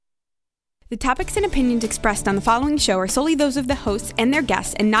The topics and opinions expressed on the following show are solely those of the hosts and their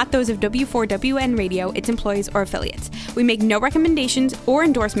guests and not those of W4WN Radio, its employees, or affiliates. We make no recommendations or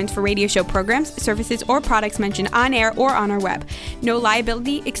endorsements for radio show programs, services, or products mentioned on air or on our web. No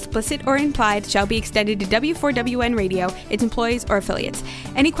liability, explicit or implied, shall be extended to W4WN Radio, its employees, or affiliates.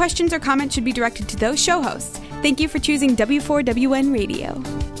 Any questions or comments should be directed to those show hosts. Thank you for choosing W4WN Radio.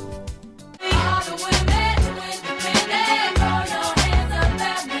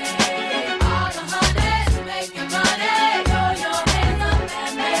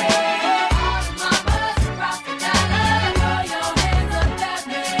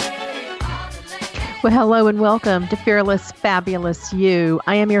 Well, hello and welcome to Fearless, Fabulous You.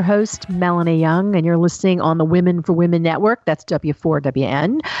 I am your host, Melanie Young, and you're listening on the Women for Women Network. That's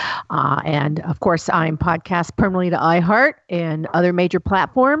W4WN. And of course, I'm podcast permanently to iHeart and other major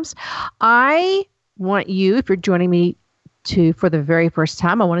platforms. I want you, if you're joining me for the very first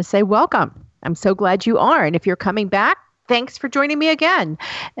time, I want to say welcome. I'm so glad you are. And if you're coming back, thanks for joining me again.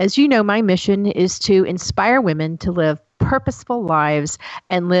 As you know, my mission is to inspire women to live purposeful lives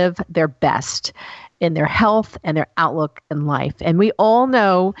and live their best in their health and their outlook in life. And we all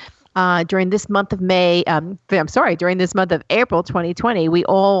know during this month of during this month of April 2020, we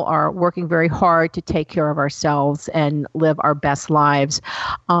all are working very hard to take care of ourselves and live our best lives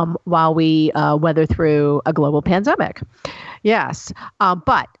while we weather through a global pandemic. Yes,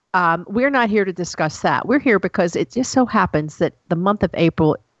 but we're not here to discuss that. We're here because it just so happens that the month of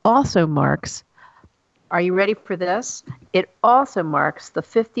April also marks, are you ready for this? It also marks the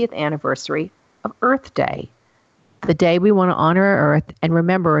 50th anniversary of Earth Day, the day we want to honor our Earth and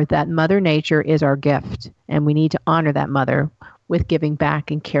remember that Mother Nature is our gift, and we need to honor that Mother with giving back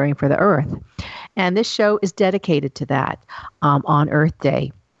and caring for the Earth. And this show is dedicated to that on Earth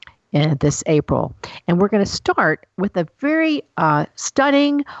Day this April. And we're going to start with a very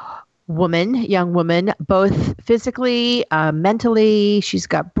stunning young woman, both physically, mentally. She's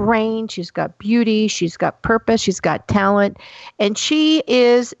got brain, she's got beauty, she's got purpose, she's got talent, and she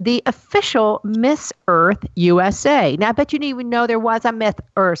is the official Miss Earth USA. Now, I bet you didn't even know there was a Miss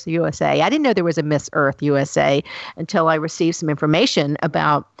Earth USA. I didn't know there was a Miss Earth USA until I received some information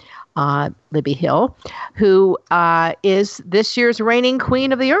about Libby Hill, who is this year's reigning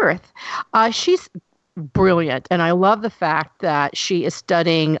queen of the Earth. She's brilliant. And I love the fact that she is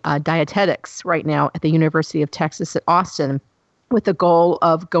studying dietetics right now at the University of Texas at Austin with the goal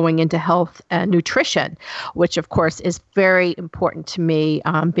of going into health and nutrition, which of course is very important to me,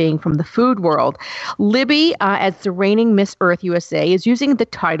 being from the food world. Libby, as the reigning Miss Earth USA, is using the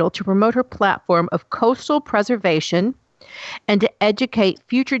title to promote her platform of coastal preservation and to educate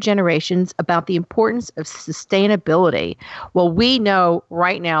future generations about the importance of sustainability. Well, we know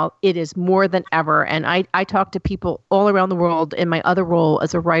right now it is more than ever. And I talk to people all around the world in my other role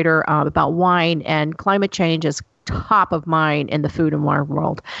as a writer about wine, and climate change is top of mind in the food and wine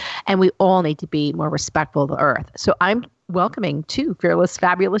world. And we all need to be more respectful of the earth. So I'm welcoming to Fearless,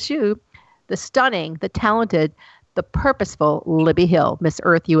 Fabulous You, the stunning, the talented, the purposeful Libby Hill, Miss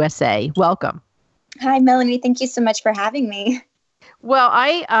Earth USA. Welcome. Hi, Melanie. Thank you so much for having me. Well,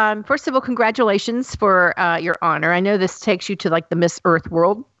 I first of all, congratulations for your honor. I know this takes you to like the Miss Earth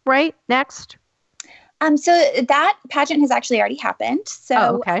world, right? Next. So that pageant has actually already happened.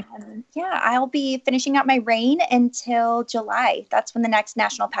 So, okay. I'll be finishing up my reign until July. That's when the next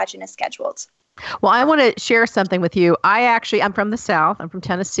national pageant is scheduled. Well, I want to share something with you. I'm from the South. I'm from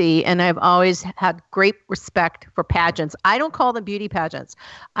Tennessee, and I've always had great respect for pageants. I don't call them beauty pageants.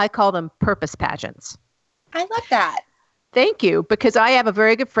 I call them purpose pageants. I love that. Thank you, because I have a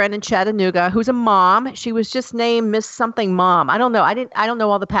very good friend in Chattanooga who's a mom. She was just named Miss Something Mom. I don't know. I don't know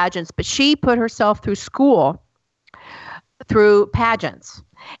all the pageants, but she put herself through school through pageants.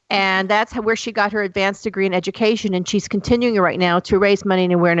 And that's where she got her advanced degree in education. And she's continuing right now to raise money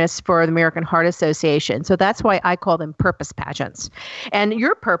and awareness for the American Heart Association. So that's why I call them purpose pageants. And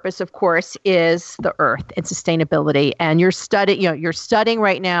your purpose, of course, is the earth and sustainability. And you're studying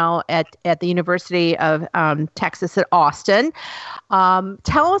right now at the University of Texas at Austin.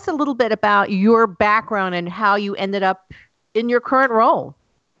 Tell us a little bit about your background and how you ended up in your current role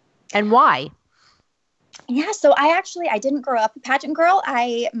and why. Yeah, so I didn't grow up a pageant girl.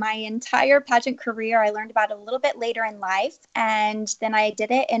 My entire pageant career, I learned about it a little bit later in life. And then I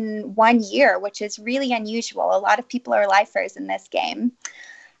did it in 1 year, which is really unusual. A lot of people are lifers in this game.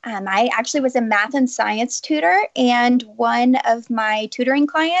 I actually was a math and science tutor, and one of my tutoring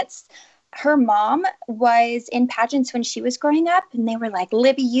clients, her mom was in pageants when she was growing up, and they were like,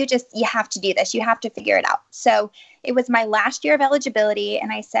 Libby, you have to do this. You have to figure it out. So it was my last year of eligibility,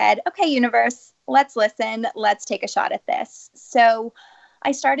 and I said, okay, universe, let's listen. Let's take a shot at this. So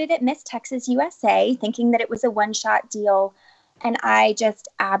I started at Miss Texas USA thinking that it was a one-shot deal. And I just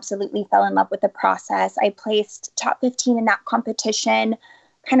absolutely fell in love with the process. I placed top 15 in that competition,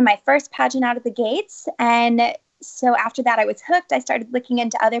 kind of my first pageant out of the gates. And so after that, I was hooked. I started looking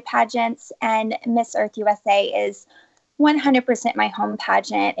into other pageants, and Miss Earth USA is 100% my home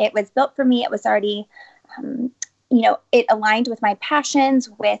pageant. It was built for me. It was already, it aligned with my passions,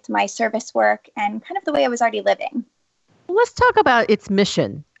 with my service work, and kind of the way I was already living. Let's talk about its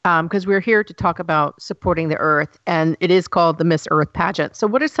mission, because we're here to talk about supporting the Earth, and it is called the Miss Earth pageant. So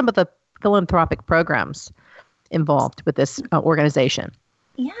what are some of the philanthropic programs involved with this organization?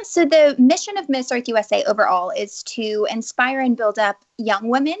 Yeah, so the mission of Miss Earth USA overall is to inspire and build up young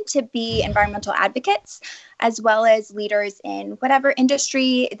women to be environmental advocates, as well as leaders in whatever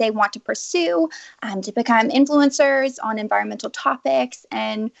industry they want to pursue, to become influencers on environmental topics,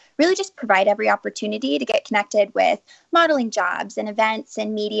 and really just provide every opportunity to get connected with modeling jobs and events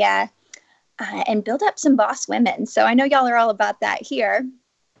and media, and build up some boss women. So I know y'all are all about that here.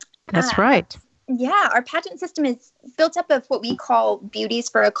 That's right. Yeah, our pageant system is built up of what we call beauties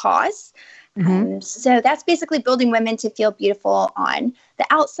for a cause. So that's basically building women to feel beautiful on the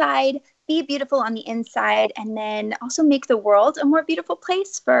outside, be beautiful on the inside, and then also make the world a more beautiful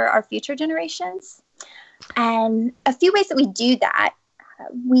place for our future generations. And a few ways that we do that,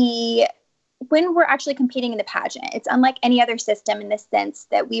 when we're actually competing in the pageant, it's unlike any other system in the sense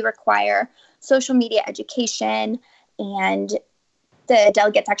that we require social media education, and the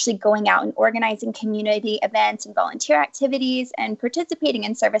delegates actually going out and organizing community events and volunteer activities and participating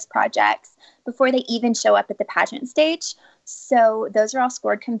in service projects before they even show up at the pageant stage. So those are all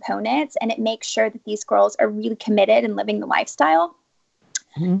scored components, and it makes sure that these girls are really committed and living the lifestyle.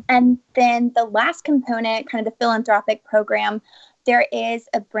 And then the last component, kind of the philanthropic program, there is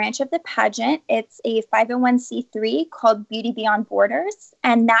a branch of the pageant. It's a 501c3 called Beauty Beyond Borders,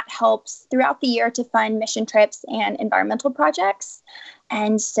 and that helps throughout the year to fund mission trips and environmental projects.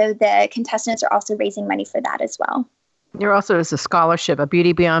 And so the contestants are also raising money for that as well. There also is a scholarship, a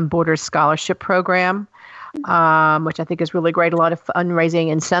Beauty Beyond Borders scholarship program, which I think is really great. A lot of fundraising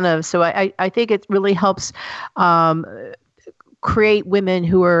incentives. So I think it really helps create women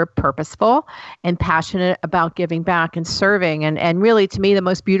who are purposeful and passionate about giving back and serving. And really, to me, the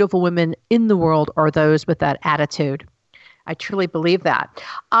most beautiful women in the world are those with that attitude. I truly believe that.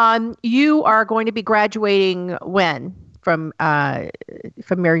 You are going to be graduating when from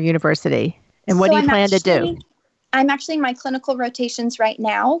your university? And what do you plan to do? I'm actually in my clinical rotations right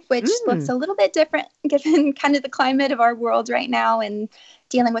now, which looks a little bit different given kind of the climate of our world right now and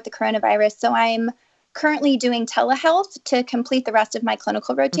dealing with the coronavirus. So I'm currently doing telehealth to complete the rest of my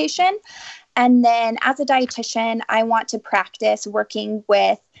clinical rotation. And then as a dietitian, I want to practice working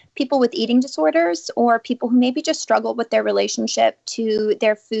with people with eating disorders or people who maybe just struggle with their relationship to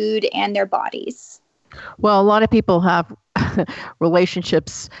their food and their bodies. Well, a lot of people have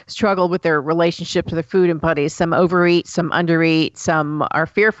struggle with their relationship to their food and bodies. Some overeat, some undereat, some are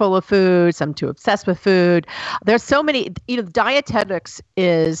fearful of food, some too obsessed with food. There's so many, dietetics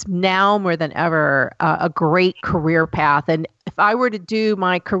is now more than ever a great career path. And if I were to do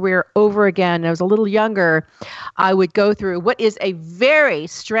my career over again, and I was a little younger, I would go through what is a very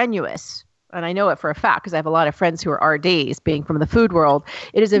strenuous, and I know it for a fact because I have a lot of friends who are RDs, being from the food world.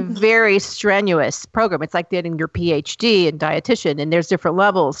 It is a very strenuous program. It's like getting your PhD in dietitian, and there's different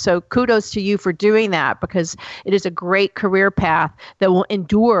levels. So kudos to you for doing that, because it is a great career path that will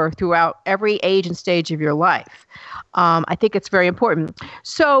endure throughout every age and stage of your life. I think it's very important.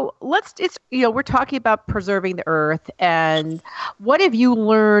 So we're talking about preserving the earth, and what have you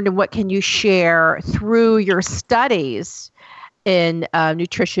learned and what can you share through your studies in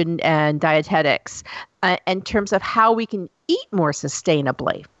nutrition and dietetics in terms of how we can eat more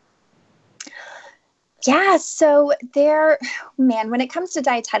sustainably? Yeah, so when it comes to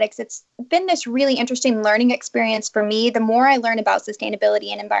dietetics, it's been this really interesting learning experience for me. The more I learn about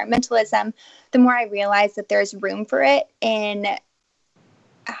sustainability and environmentalism, the more I realize that there's room for it in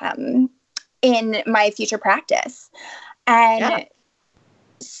my future practice. And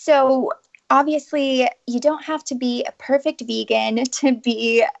so obviously, you don't have to be a perfect vegan to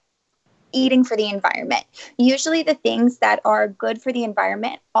be eating for the environment. Usually the things that are good for the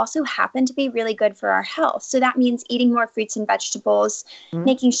environment also happen to be really good for our health. So that means eating more fruits and vegetables,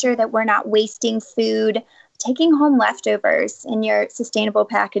 making sure that we're not wasting food, taking home leftovers in your sustainable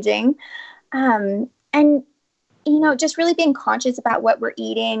packaging, and just really being conscious about what we're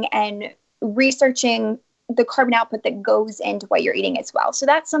eating and researching the carbon output that goes into what you're eating as well. So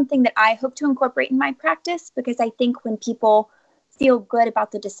that's something that I hope to incorporate in my practice, because I think when people feel good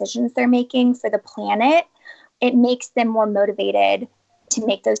about the decisions they're making for the planet, it makes them more motivated to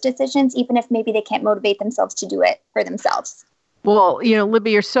make those decisions, even if maybe they can't motivate themselves to do it for themselves. Well,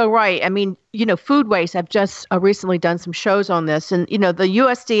 Libby, you're so right. I mean, food waste, I've just recently done some shows on this. And, the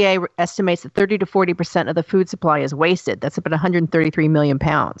USDA estimates that 30 to 40% of the food supply is wasted. That's about 133 million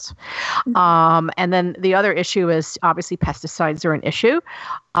pounds. And then the other issue is obviously pesticides are an issue.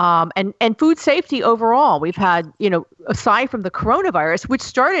 And food safety overall. We've had, aside from the coronavirus, which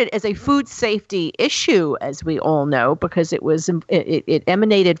started as a food safety issue, as we all know, because it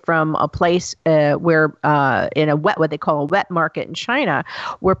emanated from a place where in what they call a wet market in China,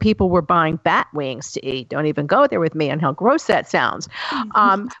 where people were buying bat wings to eat. Don't even go there with me on how gross that sounds.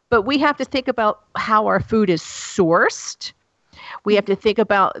 But we have to think about how our food is sourced. We have to think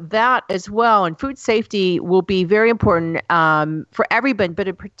about that as well. And food safety will be very important for everyone,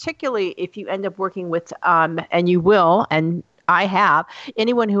 but particularly if you end up working with, and you will, and I have,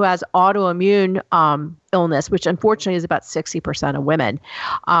 anyone who has autoimmune illness, which unfortunately is about 60% of women.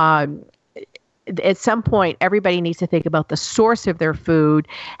 At some point, everybody needs to think about the source of their food,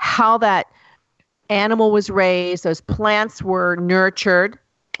 how that animal was raised, those plants were nurtured,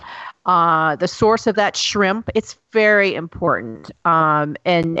 the source of that shrimp. It's very important. And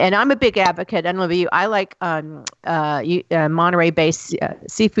I'm a big advocate. I don't know about you. I like Monterey-based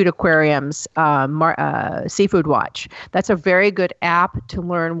seafood aquariums, Seafood Watch. That's a very good app to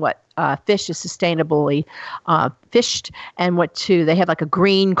learn what fish is sustainably fished and they have like a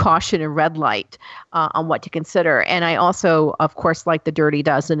green caution and red light on what to consider. And I also, of course, like the Dirty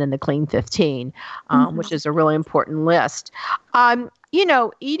Dozen and the Clean 15, which is a really important list.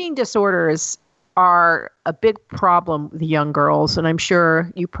 Eating disorders are a big problem with young girls. And I'm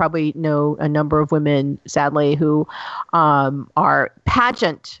sure you probably know a number of women, sadly, who are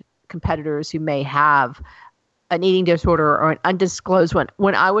pageant competitors who may have an eating disorder or an undisclosed one.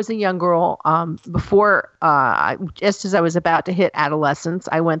 When I was a young girl, just as I was about to hit adolescence,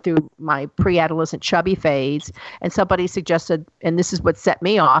 I went through my pre-adolescent chubby phase, and somebody suggested, and this is what set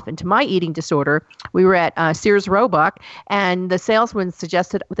me off into my eating disorder. We were at Sears Roebuck, and the salesman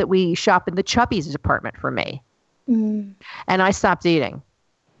suggested that we shop in the chubbies department for me. And I stopped eating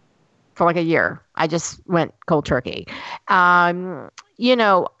for like a year. I just went cold turkey. How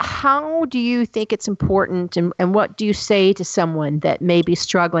do you think it's important, and what do you say to someone that may be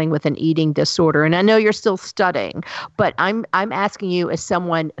struggling with an eating disorder? And I know you're still studying, but I'm asking you as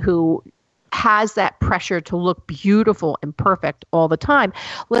someone who has that pressure to look beautiful and perfect all the time.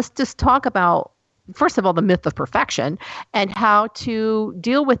 Let's just talk about, first of all, the myth of perfection and how to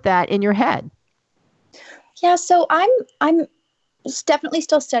deal with that in your head. Yeah, so I'm definitely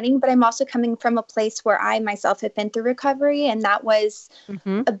still studying, but I'm also coming from a place where I myself have been through recovery. And that was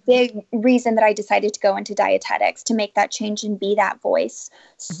a big reason that I decided to go into dietetics, to make that change and be that voice.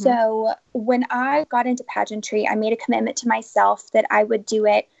 So when I got into pageantry, I made a commitment to myself that I would do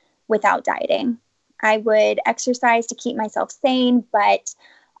it without dieting. I would exercise to keep myself sane, but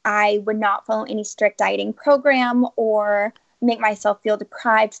I would not follow any strict dieting program or make myself feel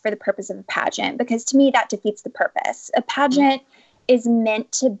deprived for the purpose of a pageant, because to me that defeats the purpose. A pageant is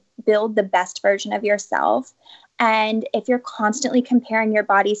meant to build the best version of yourself. And if you're constantly comparing your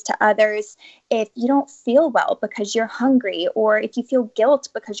bodies to others, if you don't feel well because you're hungry, or if you feel guilt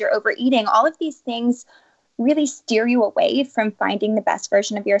because you're overeating, all of these things really steer you away from finding the best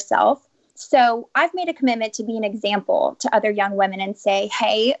version of yourself. So I've made a commitment to be an example to other young women and say,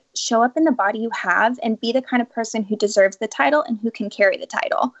 hey, show up in the body you have and be the kind of person who deserves the title and who can carry the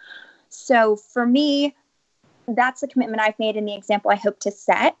title. So for me, that's the commitment I've made and the example I hope to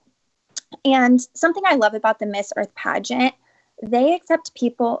set. And something I love about the Miss Earth pageant, they accept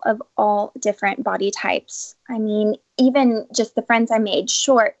people of all different body types. I mean, even just the friends I made,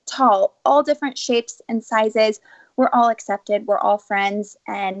 short, tall, all different shapes and sizes, we're all accepted. We're all friends.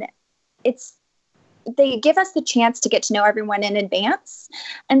 And they give us the chance to get to know everyone in advance.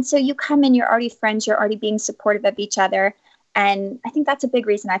 And so you come in, you're already friends, you're already being supportive of each other. And I think that's a big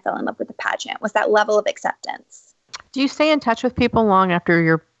reason I fell in love with the pageant, was that level of acceptance. Do you stay in touch with people long after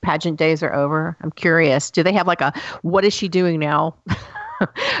your pageant days are over? I'm curious. Do they have like a, what is she doing now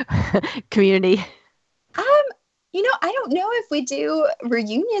community? I don't know if we do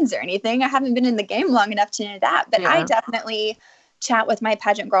reunions or anything. I haven't been in the game long enough to know that, but I definitely chat with my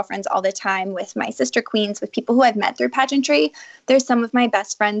pageant girlfriends all the time, with my sister queens, with people who I've met through pageantry. They're some of my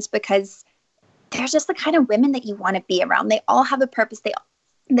best friends because they're just the kind of women that you want to be around. They all have a purpose.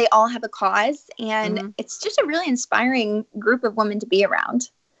 They all have a cause. And it's just a really inspiring group of women to be around.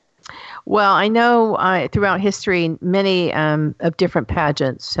 Well, I know throughout history, many of different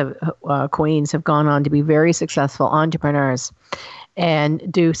pageants, queens have gone on to be very successful entrepreneurs.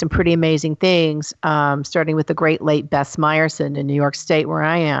 and do some pretty amazing things, starting with the great late Bess Meyerson in New York State, where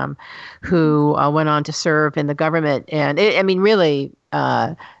I am, who went on to serve in the government. And really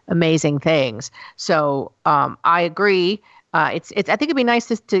amazing things. So I agree. I think it'd be nice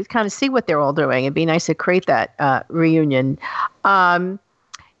to kind of see what they're all doing. It'd be nice to create that reunion.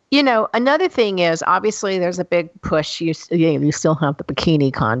 Another thing is obviously there's a big push. You still have the the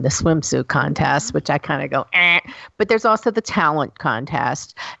swimsuit contest, which I kind of go, but there's also the talent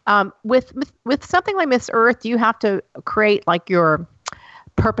contest. With something like Miss Earth, you have to create like your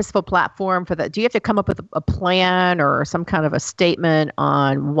purposeful platform for that. Do you have to come up with a plan or some kind of a statement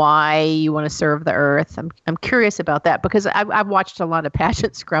on why you want to serve the earth? I'm curious about that because I've watched a lot of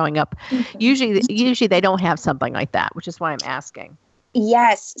pageants growing up. Mm-hmm. Usually they don't have something like that, which is why I'm asking.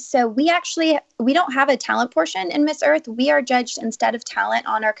 Yes. So we don't have a talent portion in Miss Earth. We are judged instead of talent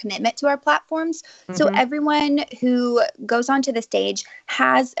on our commitment to our platforms. Mm-hmm. So everyone who goes onto the stage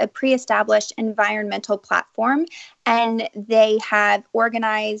has a pre-established environmental platform, and they have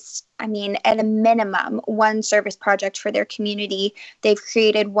organized, at a minimum, one service project for their community. They've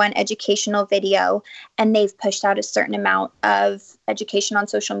created one educational video, and they've pushed out a certain amount of education on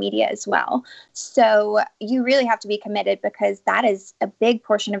social media as well. So you really have to be committed because that is a big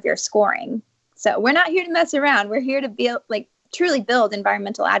portion of your scoring. So we're not here to mess around. We're here to truly build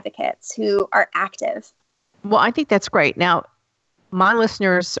environmental advocates who are active. Well, I think that's great. Now, my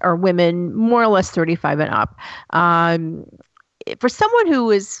listeners are women more or less 35 and up. For someone who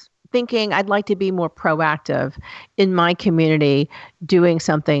is thinking I'd like to be more proactive in my community, doing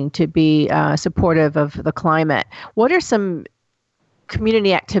something to be supportive of the climate, what are some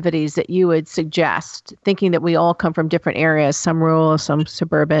community activities that you would suggest, thinking that we all come from different areas, some rural, some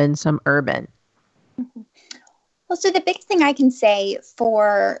suburban, some urban? Mm-hmm. Well, so the biggest thing I can say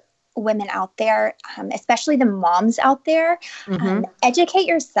for women out there, especially the moms out there, mm-hmm. Educate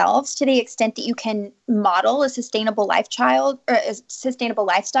yourselves to the extent that you can model a sustainable lifestyle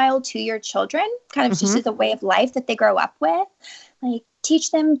to your children, kind of mm-hmm. just as a way of life that they grow up with. Like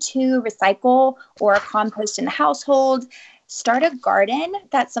teach them to recycle or compost in the household. Start a garden.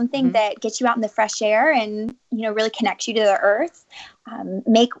 That's something mm-hmm. that gets you out in the fresh air and, really connects you to the earth.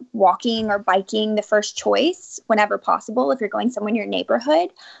 Make walking or biking the first choice whenever possible if you're going somewhere in your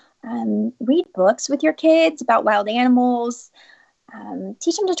neighborhood. Read books with your kids about wild animals.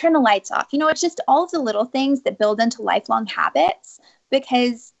 Teach them to turn the lights off. It's just all of the little things that build into lifelong habits,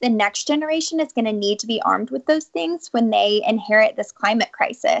 because the next generation is going to need to be armed with those things when they inherit this climate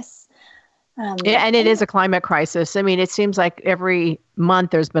crisis. And it is a climate crisis. It seems like every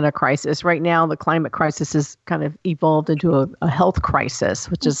month there's been a crisis. Right now, the climate crisis has kind of evolved into a health crisis,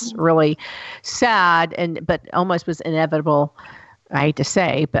 which mm-hmm. is really sad, but almost was inevitable. I hate to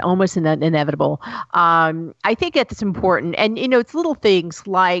say, but almost inevitable. I think it's important. And, it's little things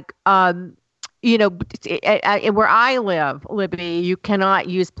like, where I live, Libby, you cannot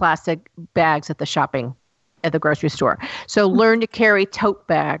use plastic bags at the grocery store. So learn to carry tote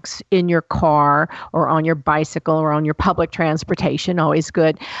bags in your car or on your bicycle or on your public transportation, always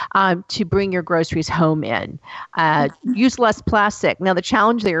good, to bring your groceries home in. Use less plastic. Now, the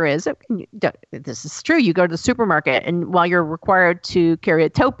challenge there is, this is true, you go to the supermarket and while you're required to carry a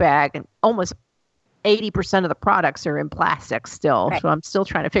tote bag, and almost 80% of the products are in plastic still. Right. So I'm still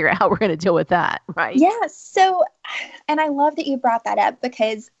trying to figure out how we're going to deal with that, right? Yeah. So, and I love that you brought that up,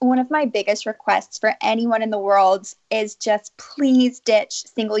 because one of my biggest requests for anyone in the world is just please ditch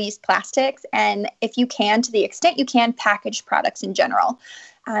single-use plastics. And if you can, to the extent you can, packaged products in general.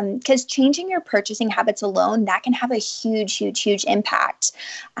 Because changing your purchasing habits alone, that can have a huge, huge, huge impact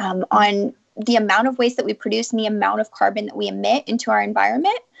on the amount of waste that we produce and the amount of carbon that we emit into our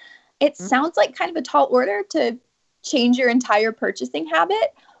environment. It sounds like kind of a tall order to change your entire purchasing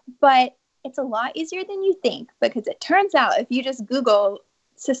habit, but it's a lot easier than you think, because it turns out if you just Google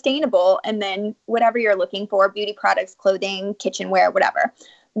sustainable and then whatever you're looking for, beauty products, clothing, kitchenware, whatever,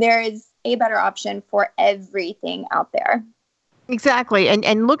 there is a better option for everything out there. Exactly.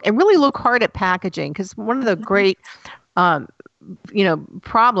 And really look hard at packaging, because one of the great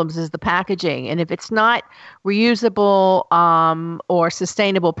problems is the packaging. And if it's not reusable or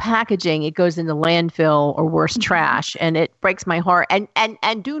sustainable packaging, it goes into landfill or worse, trash. And it breaks my heart.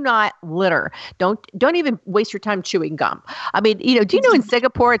 And do not litter. Don't even waste your time chewing gum. Do you know in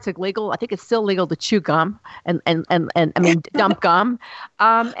Singapore it's illegal? I think it's still legal to chew gum and dump gum.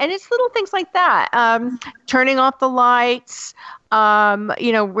 And it's little things like that. Turning off the lights.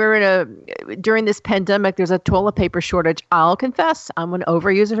 We're during this pandemic, there's a toilet paper shortage. I'll confess, I'm an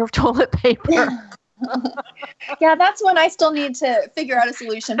overuser of toilet paper. Yeah, that's one I still need to figure out a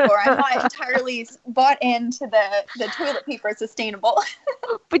solution for. I'm not entirely bought into the toilet paper sustainable.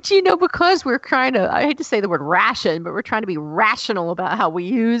 But because we're trying to, I hate to say the word ration, but we're trying to be rational about how we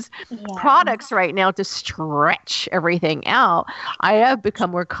use products right now to stretch everything out. I have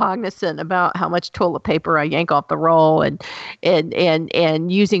become more cognizant about how much toilet paper I yank off the roll and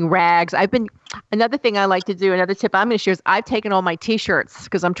using rags. Another thing I like to do, another tip I'm going to share is I've taken all my t-shirts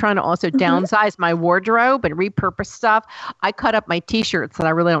because I'm trying to also downsize my wardrobe and repurpose stuff. I cut up my t-shirts that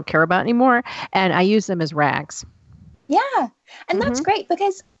I really don't care about anymore, and I use them as rags. Yeah. And that's great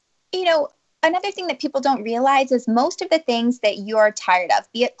because, another thing that people don't realize is most of the things that you're tired of,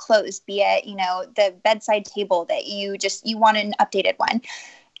 be it clothes, be it, the bedside table that you want an updated one.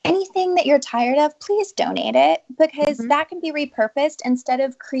 Anything that you're tired of, please donate it because that can be repurposed instead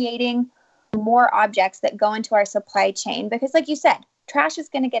of creating more objects that go into our supply chain. Because like you said, trash is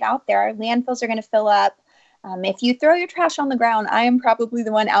going to get out there. Our landfills are going to fill up. If you throw your trash on the ground, I am probably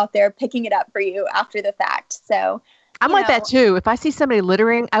the one out there picking it up for you after the fact. So I'm like that too. If I see somebody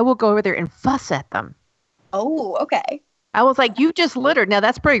littering, I will go over there and fuss at them. Oh, okay. I was like, you just littered. Now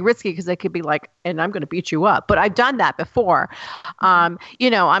that's pretty risky because they could be like, and I'm going to beat you up. But I've done that before. I'm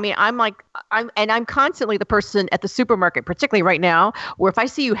constantly the person at the supermarket, particularly right now, where if I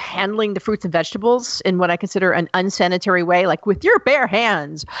see you handling the fruits and vegetables in what I consider an unsanitary way, like with your bare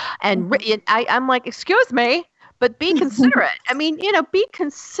hands, and I'm like, excuse me, but be considerate. Be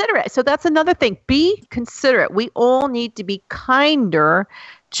considerate. So that's another thing. Be considerate. We all need to be kinder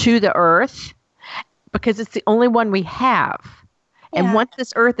to the earth, because it's the only one we have. Yeah. And once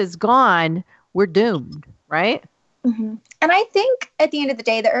this earth is gone, we're doomed, right? Mm-hmm. And I think at the end of the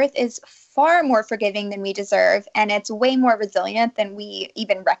day, the earth is far more forgiving than we deserve. And it's way more resilient than we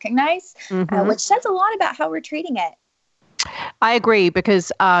even recognize, which says a lot about how we're treating it. I agree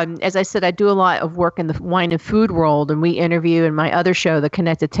because, as I said, I do a lot of work in the wine and food world, and we interview in my other show, The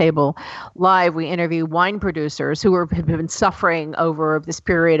Connected Table Live, we interview wine producers who have been suffering over this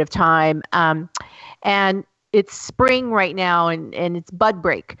period of time. And it's spring right now, and it's bud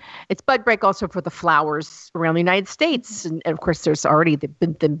break. It's bud break also for the flowers around the United States. And of course, there's already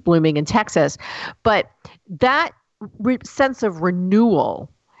been blooming in Texas. But that sense of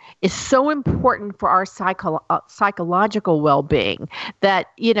renewal is so important for our psychological well-being that,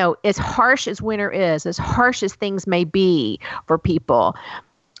 as harsh as winter is, as harsh as things may be for people,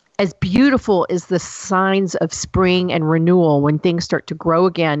 as beautiful is the signs of spring and renewal when things start to grow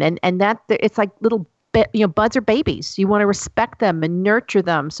again. And that it's like little buds are babies. You want to respect them and nurture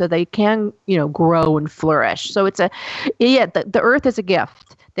them so they can, grow and flourish. So the earth is a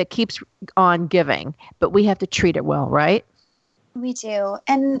gift that keeps on giving, but we have to treat it well, right? We do.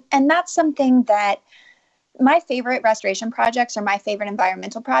 And that's something that my favorite restoration projects or my favorite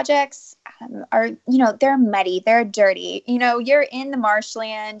environmental projects are, they're muddy, they're dirty. You're in the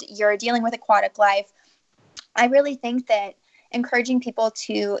marshland, you're dealing with aquatic life. I really think that encouraging people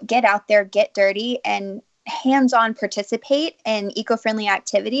to get out there, get dirty, and hands-on participate in eco-friendly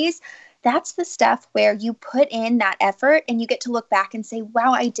activities, that's the stuff where you put in that effort and you get to look back and say,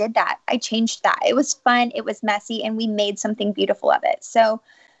 wow, I did that. I changed that. It was fun. It was messy, and we made something beautiful of it. So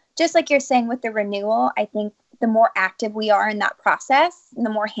just like you're saying with the renewal, I think the more active we are in that process, and the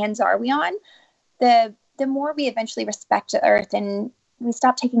more hands are we on, the more we eventually respect the earth and we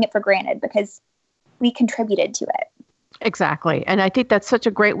stop taking it for granted because we contributed to it. Exactly. And I think that's such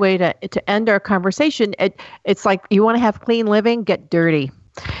a great way to end our conversation. It's like, you want to have clean living, get dirty.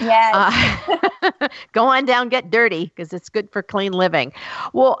 Yes. Go on down, get dirty, because it's good for clean living.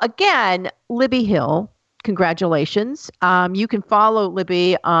 Well, again, Libby Hill, congratulations. You can follow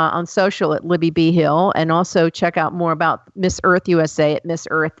Libby on social at Libby B. Hill, and also check out more about Miss Earth USA at Miss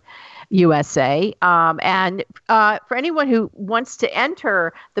Earth USA. And for anyone who wants to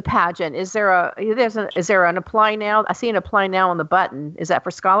enter the pageant, is there an apply now? I see an apply now on the button. Is that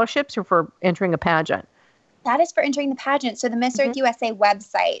for scholarships or for entering a pageant? That is for entering the pageant. So the Miss Earth USA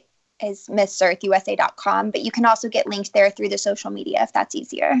website is missearthusa.com, but you can also get linked there through the social media if that's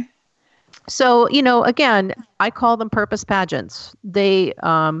easier. So, again, I call them purpose pageants. They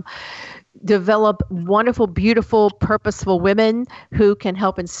develop wonderful, beautiful, purposeful women who can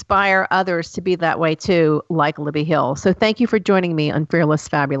help inspire others to be that way too, like Libby Hill. So thank you for joining me on Fearless,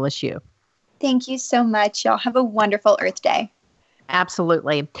 Fabulous You. Thank you so much. Y'all have a wonderful Earth Day.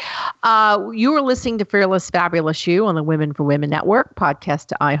 Absolutely. You are listening to Fearless, Fabulous You on the Women for Women Network, podcast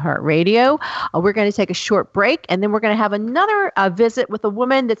to iHeartRadio. We're going to take a short break, and then we're going to have another visit with a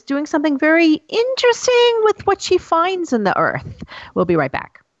woman that's doing something very interesting with what she finds in the earth. We'll be right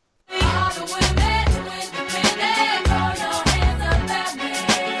back.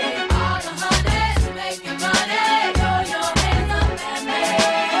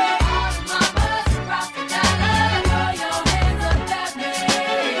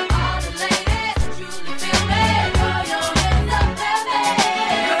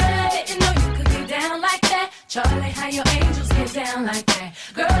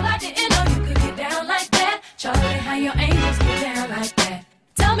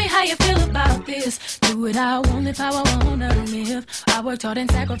 I worked hard and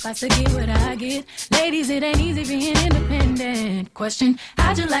sacrificed to get what I get. Ladies, it ain't easy being independent. Question,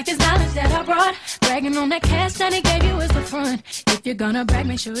 how'd you like this knowledge that I brought? Bragging on that cash that he gave you is the front. If you're gonna brag,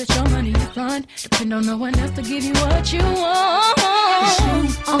 make sure it's your money you front. Depend on no one else to give you what you want. The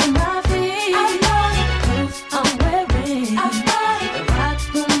shoes on my feet, I bought it. The clothes I'm wearing, I bought it. The watch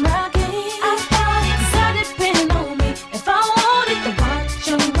I'm rocking, I bought it. 'Cause I depend on me if I want it. The watch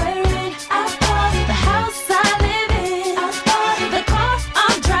I'm wearing, I bought it. The house I live in, I bought it. The car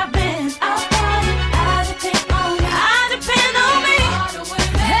I'm driving, I bought it. I depend on me, I depend on me.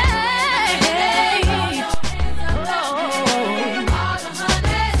 Hey, oh, all the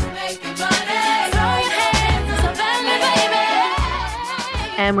honeys making money. Throw your hands up at me, baby.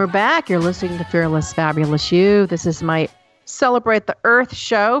 And we're back. You're listening to Fearless, Fabulous You. This is my Celebrate the Earth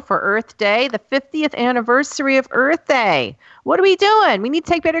show for Earth Day, the 50th anniversary of Earth Day. What are we doing? We need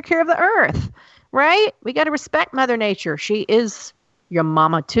to take better care of the Earth, right? We got to respect Mother Nature. She is your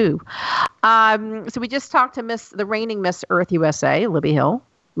mama, too. So we just talked to the reigning Miss Earth USA, Libby Hill.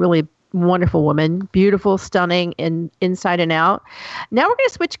 Really wonderful woman, beautiful, stunning, inside and out. Now we're going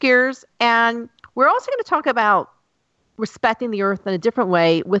to switch gears, and we're also going to talk about respecting the earth in a different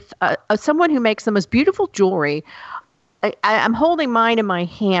way with someone who makes the most beautiful jewelry. I'm holding mine in my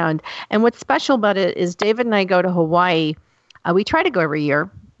hand, and what's special about it is David and I go to Hawaii. We try to go every year,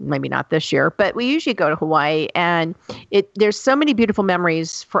 maybe not this year, but we usually go to Hawaii, and there's so many beautiful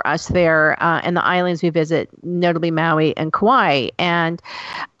memories for us there, and the islands we visit, notably Maui and Kauai. And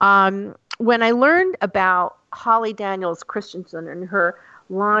when I learned about Holly Daniels Christensen and her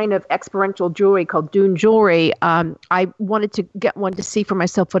line of experiential jewelry called Dune Jewelry, I wanted to get one to see for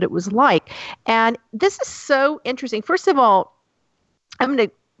myself what it was like. And this is so interesting. First of all, I'm going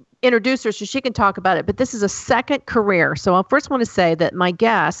to introduce her so she can talk about it, but this is a second career. So I first want to say that my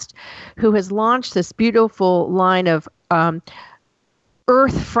guest, who has launched this beautiful line of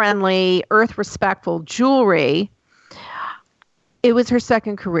earth-friendly, earth-respectful jewelry, it was her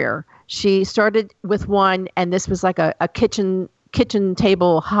second career. She started with one, and this was like a kitchen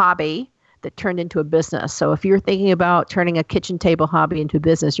table hobby that turned into a business. So if you're thinking about turning a kitchen table hobby into a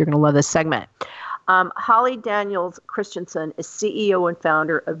business, you're going to love this segment. Holly Daniels Christensen is CEO and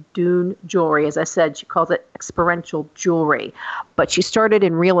founder of Dune Jewelry. As I said, she calls it experiential jewelry, but she started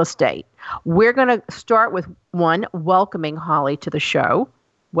in real estate. We're going to start with welcoming Holly to the show.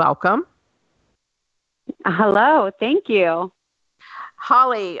 Welcome. Hello. Thank you.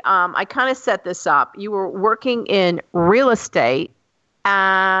 Holly, I kind of set this up. You were working in real estate,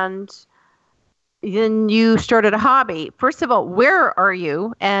 and then you started a hobby. First of all, where are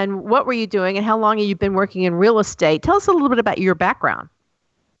you, and what were you doing, and how long have you been working in real estate? Tell us a little bit about your background.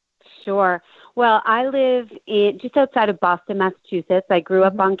 Sure. Well, I live just outside of Boston, Massachusetts. I grew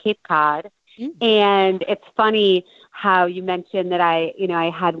up on Cape Cod, and it's funny how you mentioned that I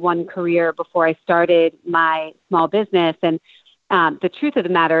had one career before I started my small business, and the truth of the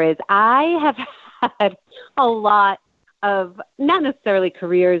matter is I have had a lot of, not necessarily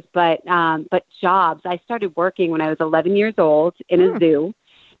careers, but jobs. I started working when I was 11 years old in a zoo,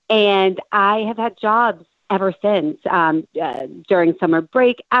 and I have had jobs ever since, during summer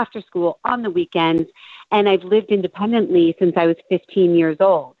break, after school, on the weekends, and I've lived independently since I was 15 years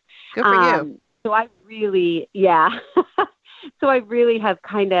old. Good for you. So I really, so I really have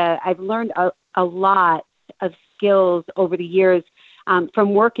I've learned a lot of skills over the years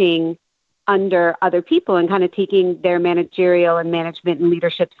from working under other people and kind of taking their managerial and management and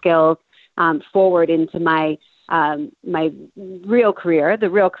leadership skills forward into my my real career, the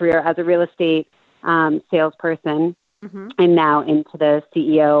real career as a real estate salesperson, and now into the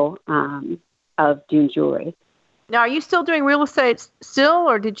CEO of Dune Jewelry. Now, are you still doing real estate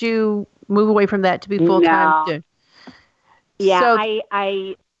or did you move away from that to be full-time? No.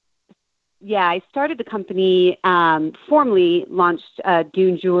 Yeah, I started the company, formally launched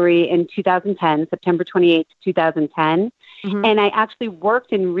Dune Jewelry in 2010, September 28th, 2010. And I actually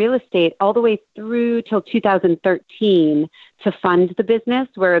worked in real estate all the way through till 2013 to fund the business.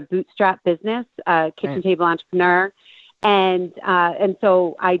 We're a bootstrap business, kitchen table entrepreneur. And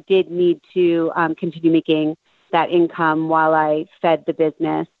so I did need to continue making that income while I fed the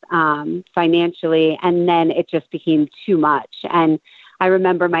business financially. And then it just became too much. And I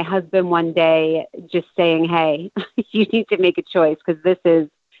remember my husband one day just saying, "Hey, you need to make a choice because this is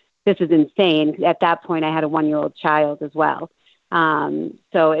insane." At that point, I had a 1-year-old child as well.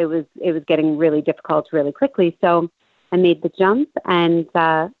 So it was getting really difficult really quickly. So I made the jump, and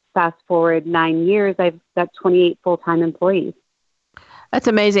fast forward 9 years, I've got 28 full-time employees. That's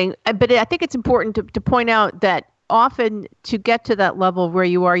amazing. But I think it's important to point out that often to get to that level where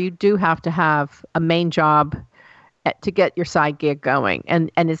you are, you do have to have a main job to get your side gig going,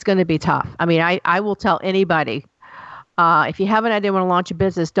 and it's going to be tough. I mean, I will tell anybody, if you have an idea, want to launch a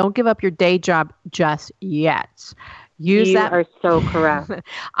business, don't give up your day job just yet. You are so correct.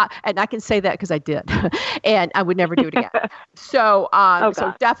 And I can say that because I did, and I would never do it again. So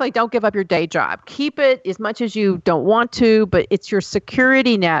definitely don't give up your day job. Keep it as much as you don't want to, but it's your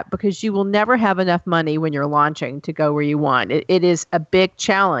security net, because you will never have enough money when you're launching to go where you want. It is a big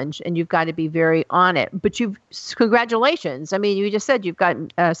challenge, and you've got to be very on it. But congratulations. I mean, you just said you've got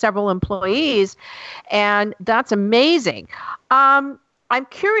several employees, and that's amazing. I'm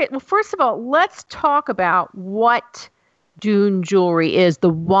curious. Well, first of all, let's talk about what Dune Jewelry is, the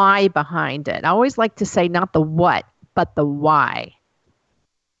why behind it. I always like to say not the what, but the why.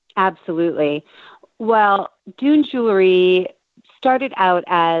 Absolutely. Well, Dune Jewelry started out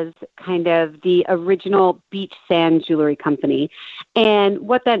as kind of the original beach sand jewelry company. And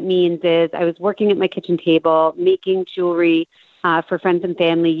what that means is I was working at my kitchen table making jewelry for friends and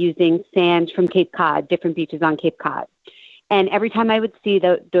family using sand from Cape Cod, different beaches on Cape Cod. And every time I would see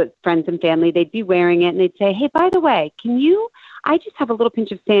the friends and family, they'd be wearing it, and they'd say, hey, by the way, I just have a little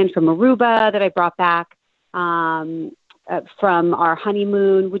pinch of sand from Aruba that I brought back from our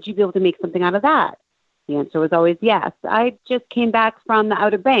honeymoon. Would you be able to make something out of that? The answer was always yes. I just came back from the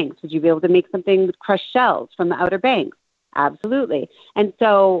Outer Banks. Would you be able to make something with crushed shells from the Outer Banks? Absolutely. And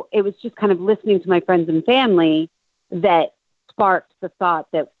so it was just kind of listening to my friends and family that sparked the thought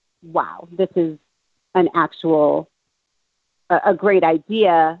that, wow, this is a great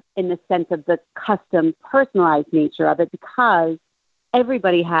idea in the sense of the custom personalized nature of it, because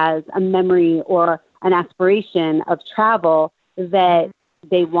everybody has a memory or an aspiration of travel that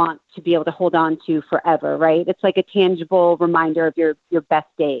they want to be able to hold on to forever, right? It's like a tangible reminder of your best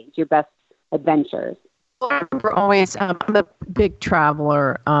days, your best adventures. We're always, I'm a big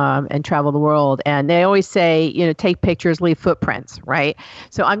traveler and travel the world. And they always say, take pictures, leave footprints, right?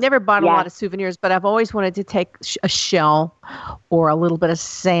 So I've never bought a lot of souvenirs, but I've always wanted to take a shell or a little bit of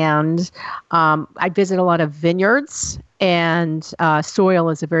sand. I visit a lot of vineyards, and soil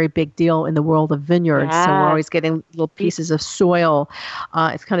is a very big deal in the world of vineyards. Yeah. So we're always getting little pieces of soil.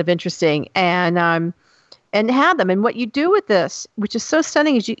 It's kind of interesting. And have them. And what you do with this, which is so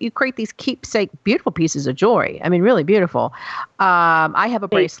stunning, is you create these keepsake, beautiful pieces of jewelry. I mean, really beautiful. I have a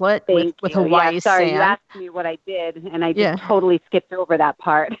bracelet with Hawaii sand. You asked me what I did, and I just totally skipped over that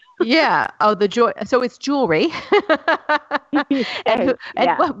part. Yeah. Oh, the joy. So it's jewelry. and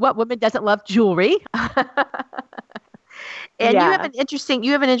what woman doesn't love jewelry? And you have an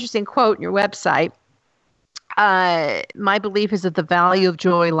interesting quote in your website. My belief is that the value of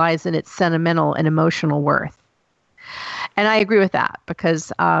joy lies in its sentimental and emotional worth. And I agree with that,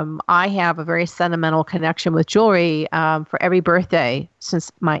 because I have a very sentimental connection with jewelry for every birthday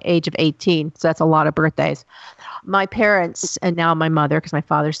since my age of 18. So that's a lot of birthdays. My parents, and now my mother, because my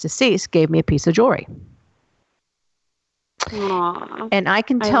father's deceased, gave me a piece of jewelry. Aww. And I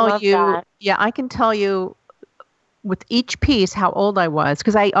can tell you with each piece how old I was,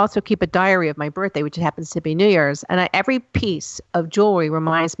 because I also keep a diary of my birthday, which happens to be New Year's. And every piece of jewelry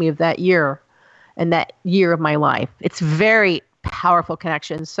reminds me of that year and that year of my life. It's very powerful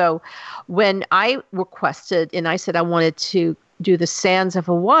connection. So when I requested and I said I wanted to do the sands of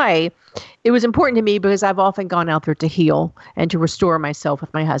Hawaii, it was important to me because I've often gone out there to heal and to restore myself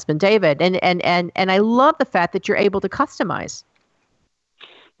with my husband, David. And I love the fact that you're able to customize.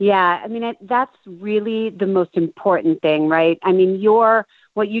 Yeah, I mean, that's really the most important thing, right? I mean,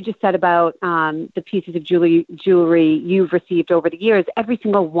 what you just said about the pieces of jewelry you've received over the years, every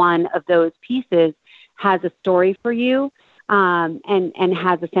single one of those pieces has a story for you and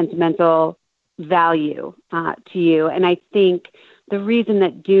has a sentimental value to you. And I think the reason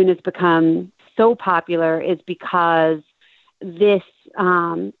that Dune has become so popular is because this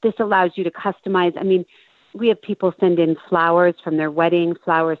allows you to customize. I mean, we have people send in flowers from their wedding,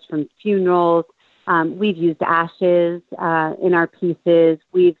 flowers from funerals. We've used ashes in our pieces.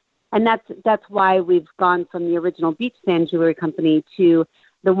 And that's why we've gone from the original beach sand jewelry company to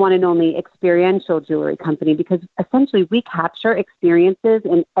the one and only experiential jewelry company, because essentially we capture experiences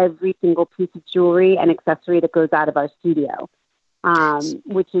in every single piece of jewelry and accessory that goes out of our studio,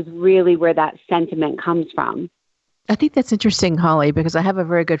 which is really where that sentiment comes from. I think that's interesting, Holly, because I have a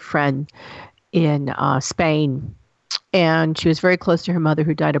very good friend in Spain, and she was very close to her mother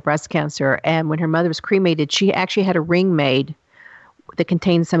who died of breast cancer. And when her mother was cremated, she actually had a ring made that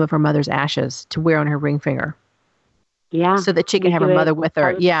contained some of her mother's ashes to wear on her ring finger. Yeah, so that she can have her mother with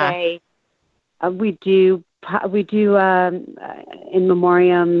her. Yeah, we do in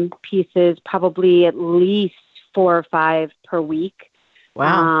memoriam pieces, probably at least 4 or 5 per week.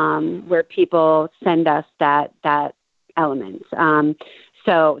 Wow. where people send us that element.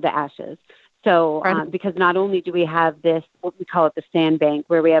 So the ashes. So because not only do we have this, what we call it the sand bank,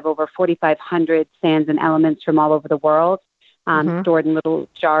 where we have over 4,500 sands and elements from all over the world stored in little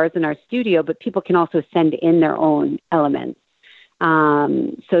jars in our studio, but people can also send in their own elements.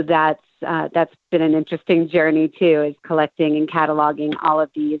 So that's been an interesting journey too, is collecting and cataloging all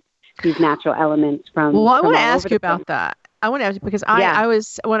of these natural elements from. Well, I want to ask you about that. I want to ask you because I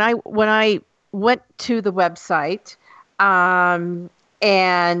was when I went to the website and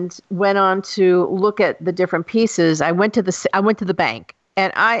went on to look at the different pieces. I went to the bank,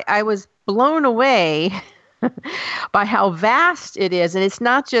 and I was blown away by how vast it is. And it's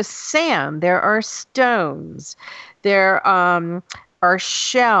not just sand. There are stones. There are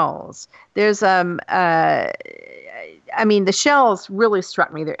shells. There's the shells really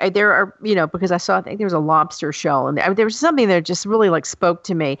struck me. There are, because I think there was a lobster shell, and there was something that just really spoke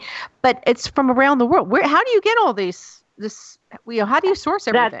to me. But it's from around the world. How do you get all this? How do you source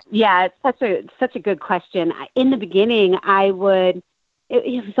everything? It's such a good question. In the beginning, it was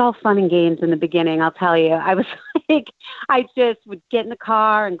all fun and games in the beginning, I'll tell you. I was I just would get in the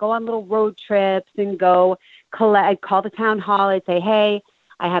car and go on little road trips and go collect. I'd call the town hall. I'd say, hey,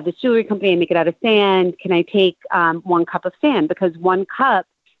 I have this jewelry company. I make it out of sand. Can I take 1 cup of sand? Because 1 cup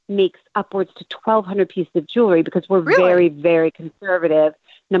makes upwards to 1,200 pieces of jewelry, because we're very, very conservative.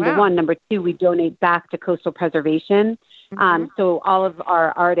 Number one. Number two, we donate back to coastal preservation. So all of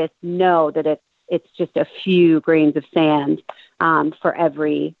our artists know that it's just a few grains of sand for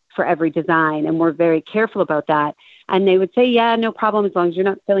every design, and we're very careful about that. And they would say, yeah, no problem, as long as you're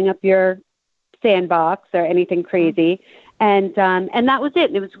not filling up your sandbox or anything crazy. And that was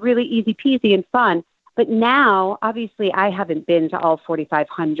it. It was really easy peasy and fun. But now, obviously, I haven't been to all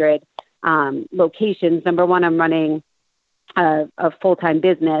 4,500 locations. Number one, I'm running a full-time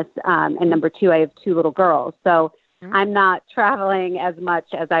business. And number two, I have 2 little girls. So I'm not traveling as much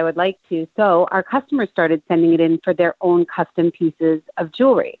as I would like to. So our customers started sending it in for their own custom pieces of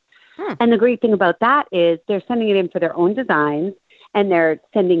jewelry. And the great thing about that is they're sending it in for their own designs, and they're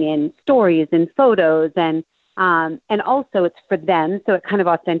sending in stories and photos, and also it's for them. So it kind of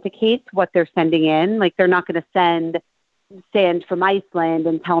authenticates what they're sending in. Like, they're not going to send sand from Iceland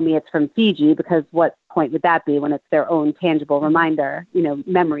and tell me it's from Fiji, because what point would that be when it's their own tangible reminder,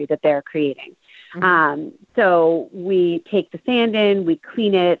 memory that they're creating. So we take the sand in, we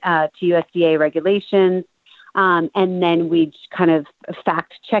clean it to USDA regulations, and then we kind of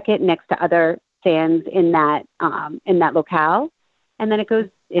fact check it next to other sands in that locale, and then it goes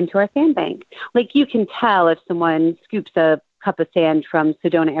into our sand bank. Like, you can tell if someone scoops a cup of sand from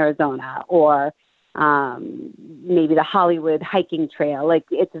Sedona, Arizona, or maybe the Hollywood hiking trail. Like,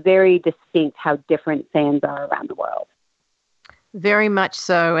 it's very distinct how different sands are around the world. Very much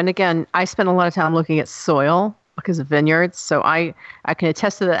so. And again, I spend a lot of time looking at soil because of vineyards. So I can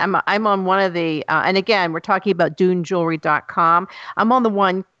attest to that. I'm on one of the, and again, we're talking about dunejewelry.com. I'm on the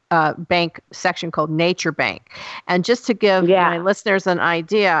one bank section called Nature Bank. And just to give my listeners an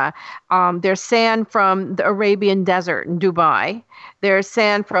idea, there's sand from the Arabian Desert in Dubai. There's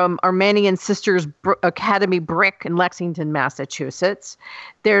sand from Armenian Sisters Academy Brick in Lexington, Massachusetts.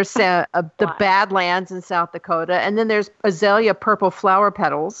 There's the Badlands in South Dakota. And then there's azalea purple flower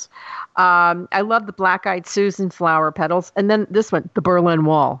petals. I love the black-eyed Susan flower petals. And then this one, the Berlin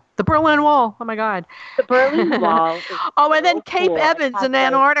Wall. The Berlin Wall. Oh, my God. The Berlin Wall. And then Cape Evans in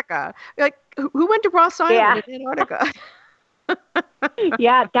Antarctica. Like, who went to Ross Island in Antarctica?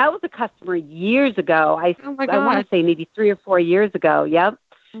 Yeah, that was a customer years ago. I want to say maybe 3 or 4 years ago. Yep.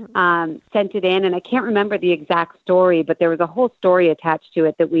 Sent it in, and I can't remember the exact story, but there was a whole story attached to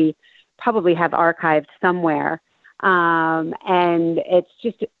it that we probably have archived somewhere. And it's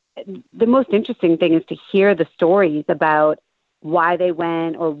just, the most interesting thing is to hear the stories about why they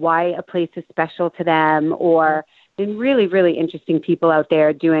went, or why a place is special to them, or there's really, really interesting people out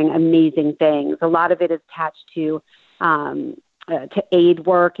there doing amazing things. A lot of it is attached to aid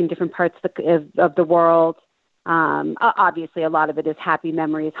work in different parts of the world. Obviously, a lot of it is happy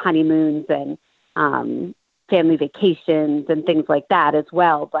memories, honeymoons, and family vacations and things like that as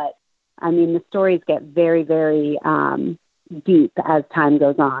well. But, I mean, the stories get very, very deep as time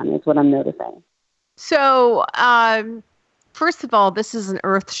goes on, is what I'm noticing. So, first of all, this is an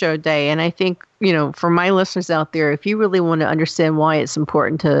Earth Show Day, and I think, for my listeners out there, if you really want to understand why it's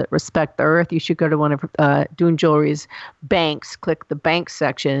important to respect the Earth, you should go to one of Dune Jewelry's banks, click the bank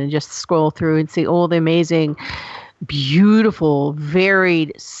section, and just scroll through and see all the amazing, beautiful,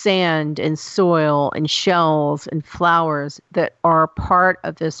 varied sand and soil and shells and flowers that are part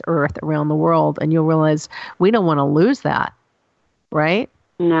of this Earth around the world, and you'll realize we don't want to lose that. right?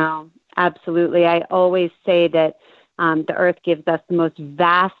 No, absolutely. I always say that the earth gives us the most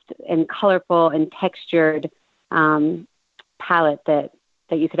vast and colorful and textured palette that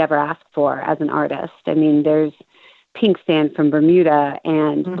you could ever ask for as an artist. I mean, there's pink sand from Bermuda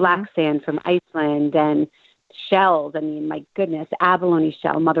and black sand from Iceland and shells. I mean, my goodness, abalone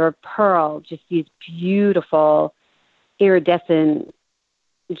shell, mother of pearl, just these beautiful iridescent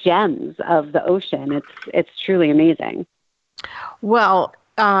gems of the ocean. It's truly amazing. Well,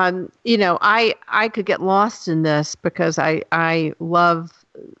 I could get lost in this because I love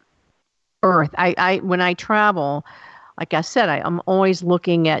earth. I when I travel, like I said, I'm always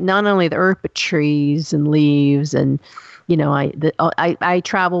looking at not only the earth but trees and leaves, and I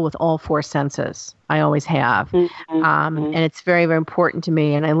travel with all four senses. I always have, and it's very, very important to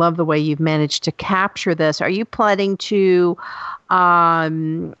me. And I love the way you've managed to capture this. Are you planning to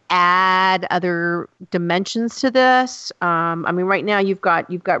add other dimensions to this? I mean, right now you've got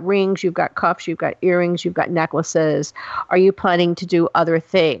rings, you've got cuffs, you've got earrings, you've got necklaces. Are you planning to do other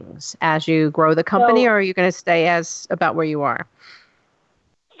things as you grow the company, or are you going to stay about where you are?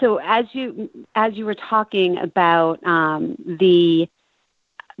 So as you were talking about the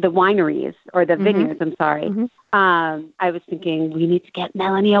wineries or the vineyards, I'm sorry, I was thinking we need to get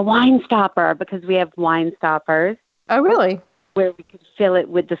Melanie a wine stopper because we have wine stoppers. Oh, really? Where we could fill it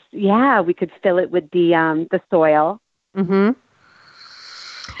with the soil. Mm-hmm.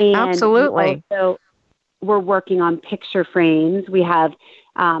 And absolutely. So we're working on picture frames. We have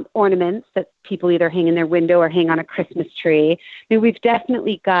ornaments that people either hang in their window or hang on a Christmas tree. I mean, we've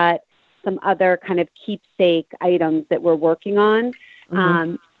definitely got some other kind of keepsake items that we're working on.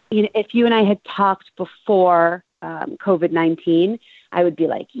 If you and I had talked before COVID-19, I would be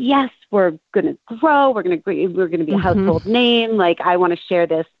like, yes, we're going to grow. We're going to be a household name. Like, I want to share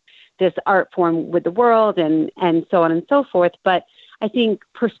this art form with the world and so on and so forth. But I think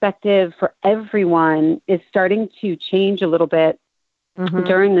perspective for everyone is starting to change a little bit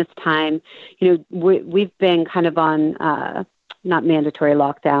during this time. We've been kind of on, not mandatory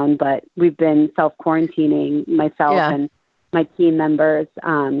lockdown, but we've been self-quarantining, myself and my team members,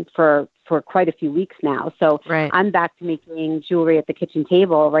 for quite a few weeks now. So I'm back to making jewelry at the kitchen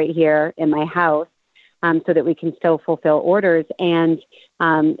table right here in my house, so that we can still fulfill orders, and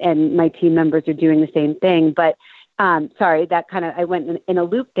my team members are doing the same thing. But sorry, that kind of, I went in a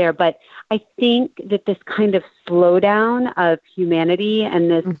loop there, but I think that this kind of slowdown of humanity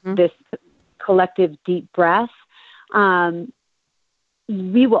and this collective deep breath,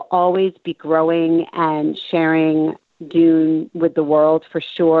 we will always be growing and sharing Dune with the world for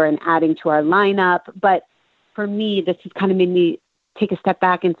sure, and adding to our lineup. But for me, this has kind of made me take a step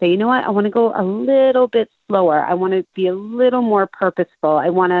back and say, you know what, I want to go a little bit slower. I want to be a little more purposeful. I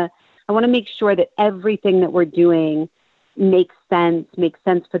want to make sure that everything that we're doing makes sense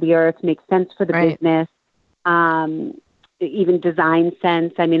for the earth, makes sense for the business, even design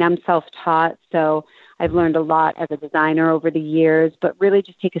sense. I mean, I'm self-taught, so I've learned a lot as a designer over the years, but really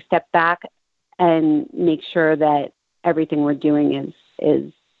just take a step back and make sure that everything we're doing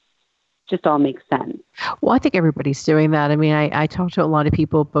is just all makes sense. Well, I think everybody's doing that. I mean, I talk to a lot of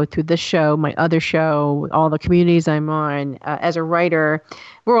people, both through this show, my other show, all the communities I'm on. As a writer,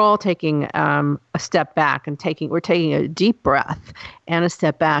 we're all taking a step back and we're taking a deep breath and a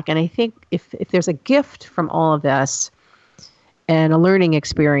step back. And I think if there's a gift from all of this and a learning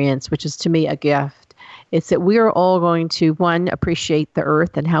experience, which is to me a gift, it's that we are all going to, one, appreciate the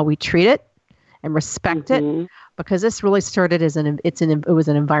earth and how we treat it and respect it. Because this really started as it was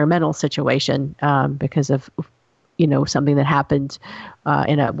an environmental situation because of something that happened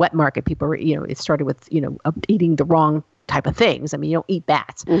in a wet market. People were it started with eating the wrong type of things. I mean, you don't eat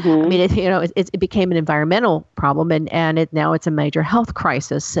bats. I mean, it became an environmental problem, and now it's a major health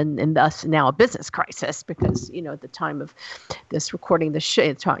crisis, and thus now a business crisis because at the time of this recording,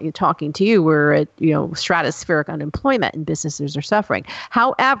 talking to you, we're at stratospheric unemployment and businesses are suffering.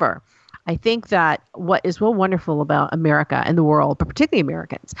 However, I think that what is so wonderful about America and the world, but particularly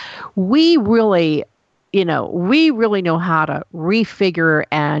Americans, we really know how to refigure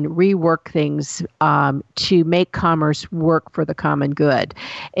and rework things to make commerce work for the common good.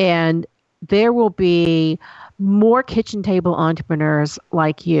 And there will be more kitchen table entrepreneurs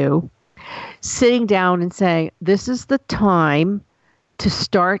like you sitting down and saying, this is the time to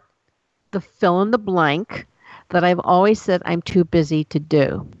start the fill in the blank that I've always said I'm too busy to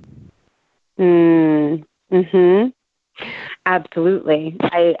do. Absolutely.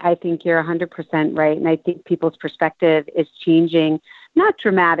 I think you're 100% right. And I think people's perspective is changing, not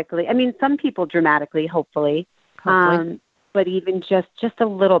dramatically. I mean, some people dramatically, hopefully. But even just a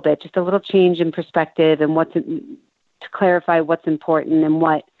little bit, just a little change in perspective and to clarify what's important and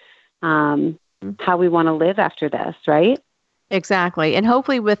what, how we want to live after this, right? Exactly. And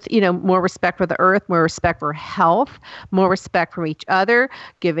hopefully with, more respect for the earth, more respect for health, more respect for each other,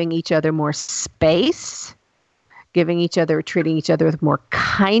 giving each other more space, treating each other with more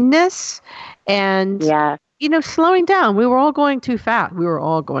kindness, and, slowing down. We were all going too fast.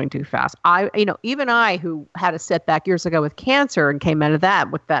 Even I, who had a setback years ago with cancer and came out of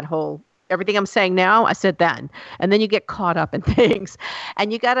that with that whole everything I'm saying now, I said then. And then you get caught up in things.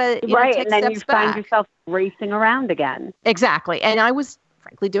 And you got to take steps back. And then you find yourself racing around again. Exactly. And I was,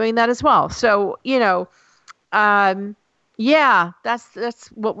 frankly, doing that as well. So, that's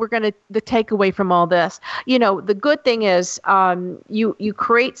what we're going to, the takeaway from all this. The good thing is you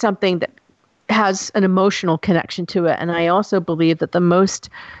create something that has an emotional connection to it. And I also believe that the most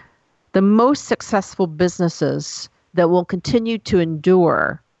successful businesses that will continue to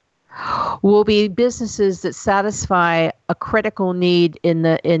endure will be businesses that satisfy a critical need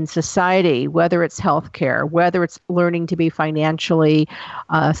in society, whether it's healthcare, whether it's learning to be financially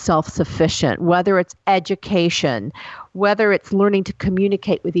self-sufficient, whether it's education, whether it's learning to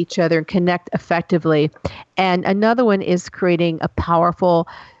communicate with each other and connect effectively. And another one is creating a powerful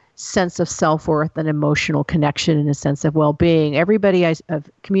sense of self-worth and emotional connection and a sense of well-being. Everybody I've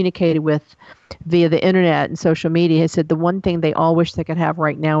communicated with via the internet and social media has said the one thing they all wish they could have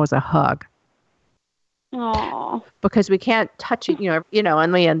right now is a hug. Aww. Because we can't touch it, there are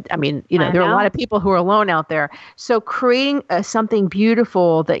a lot of people who are alone out there. So creating something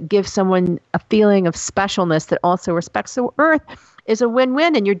beautiful that gives someone a feeling of specialness that also respects the earth is a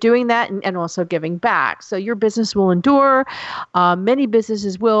win-win, and you're doing that and also giving back. So your business will endure. Many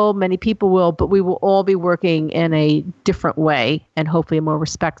businesses will, many people will, but we will all be working in a different way and hopefully a more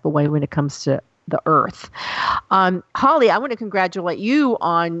respectful way when it comes to the earth. Holly, I want to congratulate you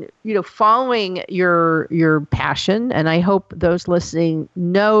on, following your passion. And I hope those listening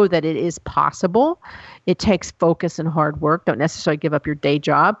know that it is possible. It takes focus and hard work. Don't necessarily give up your day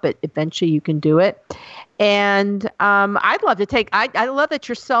job, but eventually you can do it. And I love that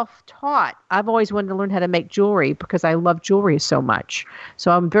you're self-taught. I've always wanted to learn how to make jewelry because I love jewelry so much. So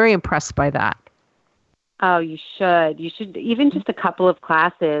I'm very impressed by that. Oh, you should. You should, even just a couple of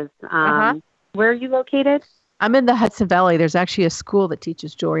classes. Where are you located? I'm in the Hudson Valley. There's actually a school that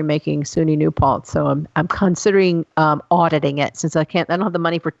teaches jewelry making, SUNY New Paltz. So I'm considering auditing it since I don't have the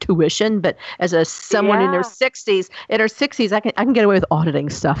money for tuition. But as someone in their 60s, I can get away with auditing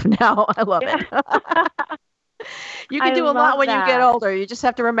stuff now. I love it. You can do a lot when you get older. You just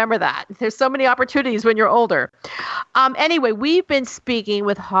have to remember that. There's so many opportunities when you're older. Anyway, we've been speaking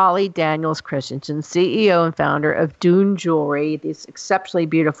with Holly Daniels Christensen, CEO and founder of Dune Jewelry, this exceptionally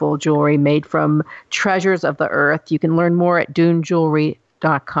beautiful jewelry made from treasures of the earth. You can learn more at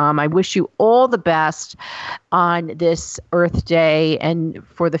dunejewelry.com. I wish you all the best on this Earth Day and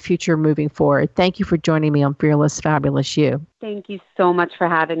for the future moving forward. Thank you for joining me on Fearless, Fabulous You. Thank you so much for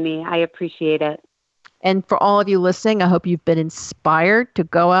having me. I appreciate it. And for all of you listening, I hope you've been inspired to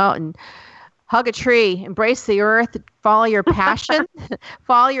go out and hug a tree, embrace the earth, follow your passion,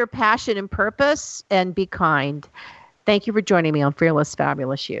 and purpose, and be kind. Thank you for joining me on Fearless,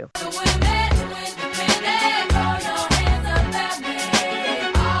 Fabulous You.